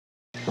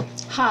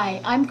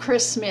Hi, I'm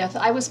Chris Smith.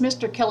 I was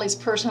Mr. Kelley's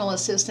personal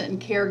assistant and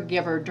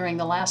caregiver during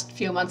the last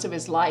few months of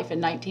his life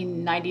in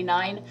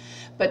 1999.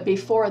 But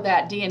before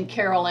that, Dee and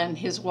Carolyn,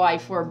 his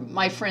wife, were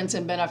my friends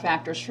and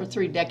benefactors for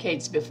 3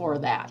 decades before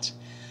that.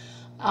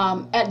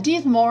 At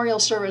Dee's memorial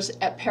service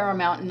at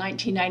Paramount in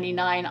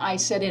 1999, I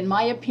said, in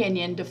my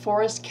opinion,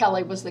 DeForest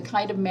Kelley was the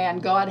kind of man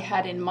God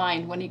had in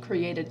mind when he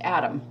created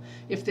Adam.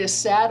 If this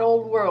sad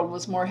old world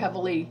was more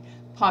heavily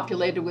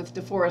populated with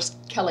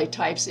DeForest Kelley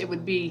types, it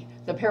would be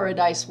the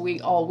paradise we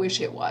all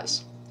wish it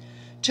was.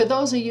 To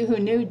those of you who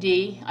knew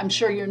Dee, I'm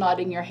sure you're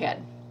nodding your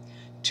head.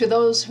 To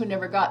those who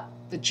never got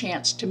the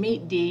chance to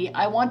meet Dee,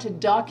 I want to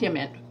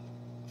document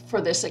for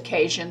this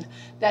occasion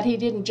that he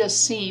didn't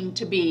just seem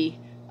to be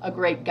a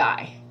great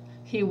guy.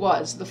 He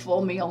was the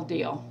full meal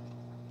deal.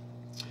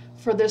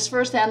 For this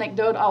first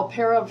anecdote, I'll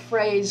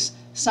paraphrase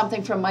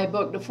something from my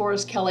book,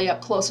 DeForest Kelley,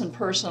 Up Close and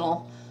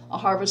Personal, A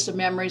Harvest of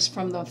Memories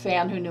from the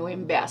Fan Who Knew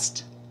Him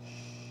Best.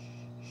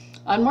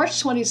 On March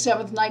 27,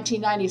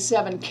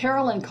 1997,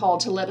 Carolyn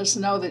called to let us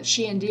know that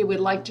she and Dee would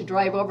like to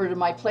drive over to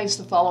my place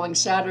the following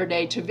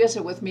Saturday to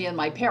visit with me and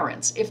my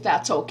parents, if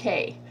that's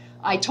okay.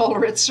 I told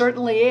her it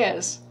certainly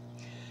is.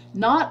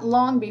 Not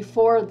long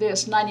before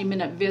this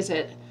 90-minute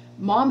visit,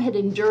 Mom had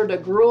endured a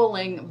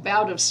grueling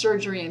bout of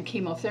surgery and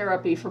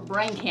chemotherapy for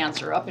brain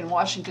cancer up in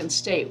Washington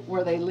State,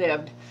 where they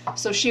lived,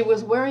 so she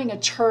was wearing a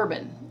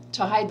turban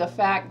to hide the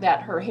fact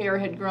that her hair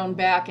had grown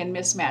back in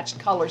mismatched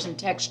colors and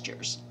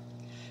textures.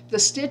 The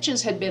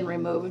stitches had been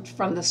removed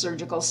from the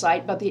surgical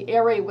site, but the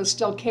area was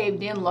still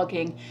caved in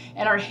looking,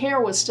 and her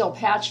hair was still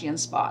patchy in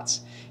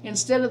spots.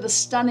 Instead of the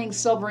stunning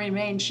silvery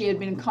mane she had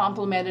been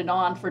complimented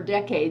on for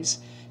decades,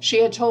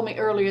 she had told me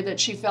earlier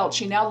that she felt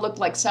she now looked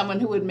like someone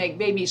who would make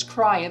babies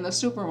cry in the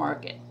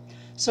supermarket.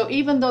 So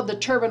even though the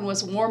turban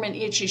was warm and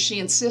itchy, she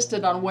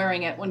insisted on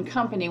wearing it when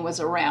company was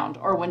around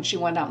or when she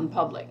went out in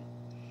public.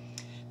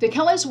 The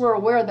Kelleys were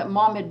aware that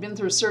Mom had been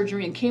through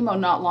surgery and chemo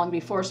not long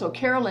before, so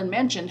Carolyn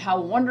mentioned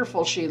how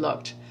wonderful she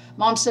looked.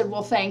 Mom said,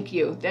 "Well, thank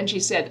you." Then she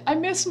said, "I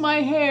miss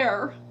my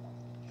hair."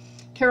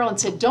 Carolyn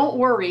said, "Don't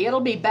worry, it'll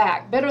be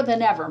back, better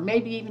than ever,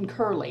 maybe even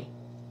curly."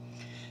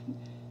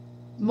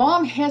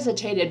 Mom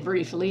hesitated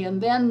briefly and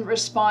then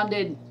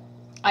responded,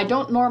 "I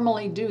don't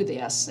normally do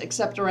this,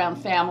 except around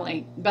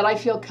family, but I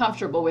feel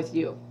comfortable with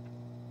you.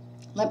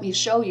 Let me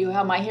show you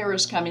how my hair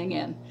is coming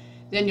in.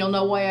 Then you'll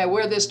know why I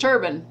wear this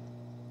turban."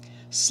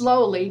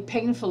 Slowly,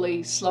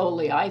 painfully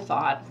slowly, I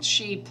thought,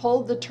 she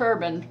pulled the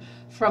turban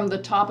from the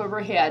top of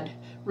her head,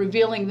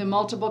 revealing the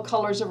multiple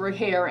colors of her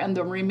hair and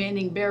the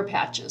remaining bare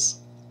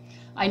patches.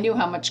 I knew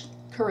how much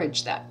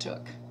courage that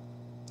took.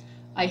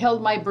 I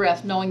held my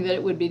breath, knowing that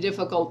it would be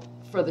difficult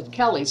for the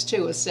Kelleys,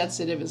 too, as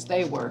sensitive as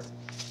they were.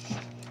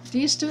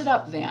 Dee stood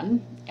up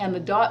then and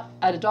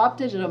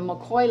adopted a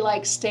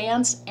McCoy-like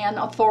stance and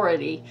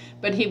authority,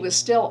 but he was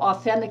still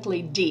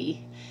authentically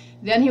Dee.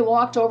 Then he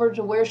walked over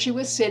to where she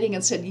was sitting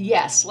and said,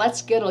 "Yes,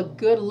 let's get a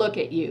good look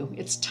at you.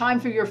 It's time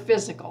for your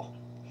physical."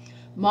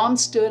 Mom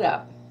stood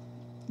up.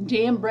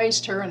 Dee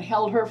embraced her and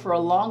held her for a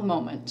long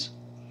moment.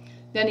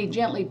 Then he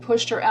gently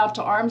pushed her out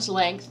to arm's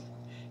length,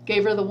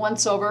 gave her the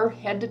once-over,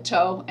 head to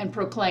toe, and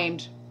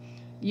proclaimed,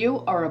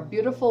 "You are a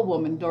beautiful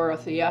woman,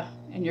 Dorothea,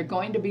 and you're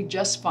going to be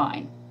just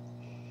fine."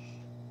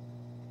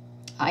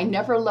 I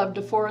never loved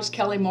DeForest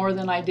Kelley more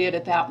than I did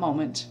at that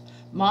moment.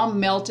 Mom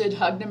melted,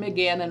 hugged him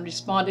again, and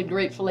responded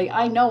gratefully,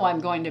 "I know I'm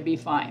going to be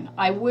fine.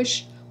 I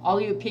wish all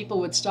you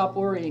people would stop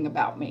worrying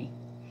about me."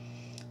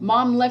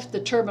 Mom left the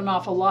turban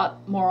off a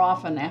lot more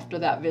often after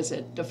that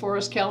visit.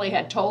 DeForest Kelley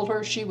had told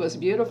her she was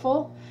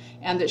beautiful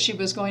and that she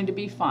was going to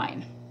be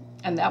fine.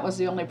 And that was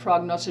the only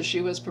prognosis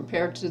she was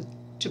prepared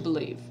to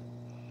believe.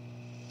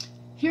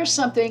 Here's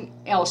something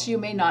else you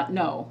may not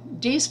know.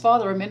 Dee's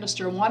father, a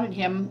minister, wanted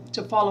him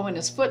to follow in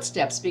his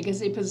footsteps because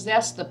he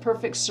possessed the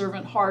perfect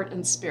servant heart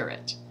and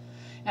spirit.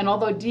 And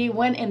although Dee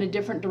went in a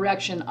different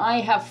direction,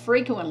 I have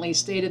frequently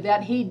stated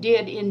that he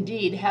did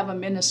indeed have a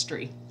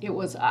ministry. It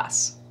was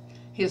us,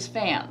 his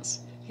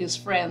fans, his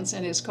friends,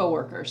 and his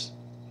co-workers.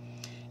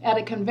 At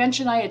a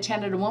convention I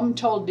attended, a woman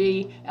told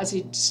Dee as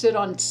he stood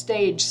on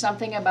stage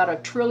something about a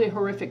truly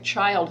horrific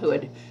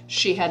childhood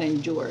she had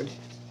endured.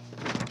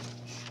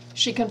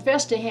 She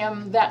confessed to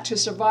him that to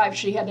survive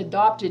she had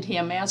adopted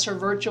him as her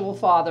virtual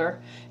father,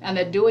 and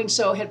that doing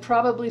so had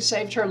probably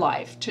saved her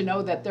life, to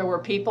know that there were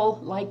people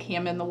like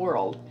him in the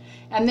world.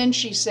 And then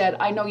she said,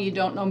 "I know you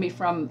don't know me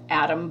from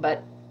Adam,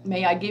 but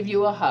may I give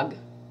you a hug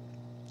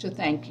to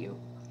thank you?"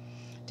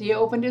 Dee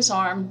opened his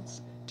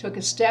arms, took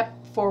a step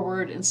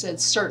forward, and said,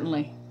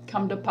 "Certainly,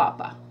 come to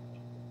Papa."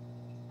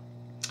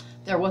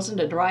 There wasn't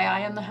a dry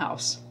eye in the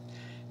house.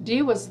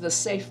 Dee was the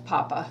safe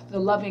Papa, the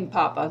loving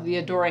Papa, the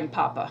adoring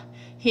Papa.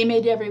 He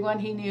made everyone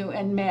he knew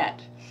and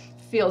met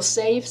feel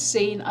safe,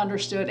 seen,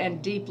 understood,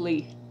 and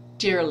deeply,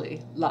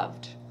 dearly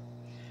loved.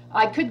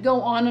 I could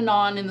go on and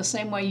on in the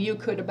same way you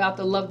could about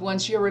the loved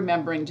ones you're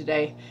remembering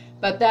today,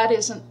 but that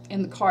isn't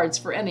in the cards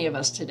for any of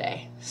us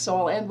today. So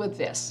I'll end with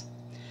this.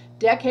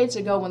 Decades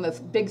ago, when the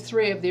big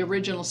three of the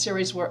original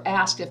series were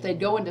asked if they'd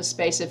go into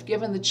space if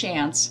given the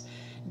chance,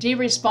 Dee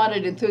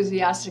responded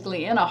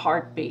enthusiastically in a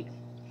heartbeat.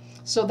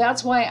 So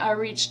that's why I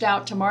reached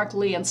out to Mark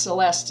Lee and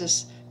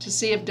Celestis to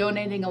see if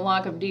donating a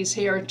lock of Dee's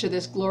hair to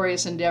this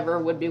glorious endeavor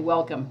would be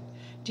welcome.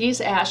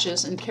 Dee's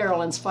ashes and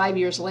Carolyn's 5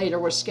 years later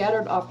were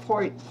scattered off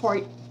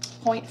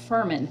Point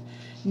Furman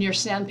near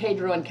San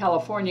Pedro in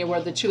California,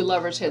 where the two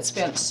lovers had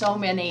spent so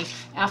many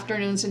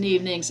afternoons and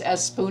evenings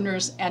as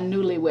spooners and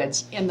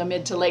newlyweds in the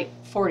mid to late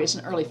 40s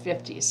and early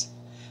 50s.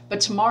 But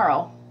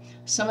tomorrow,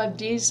 some of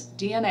Dee's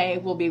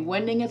DNA will be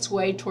wending its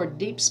way toward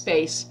deep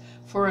space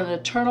for an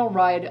eternal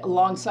ride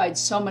alongside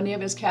so many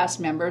of his cast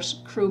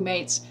members,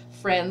 crewmates,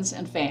 friends,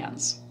 and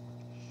fans.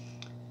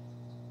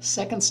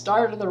 Second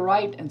star to the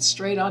right and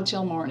straight on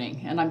till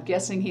morning, and I'm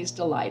guessing he's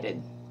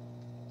delighted.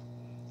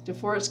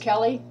 DeForest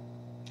Kelley,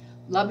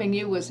 loving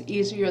you was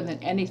easier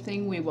than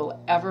anything we will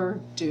ever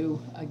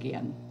do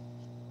again.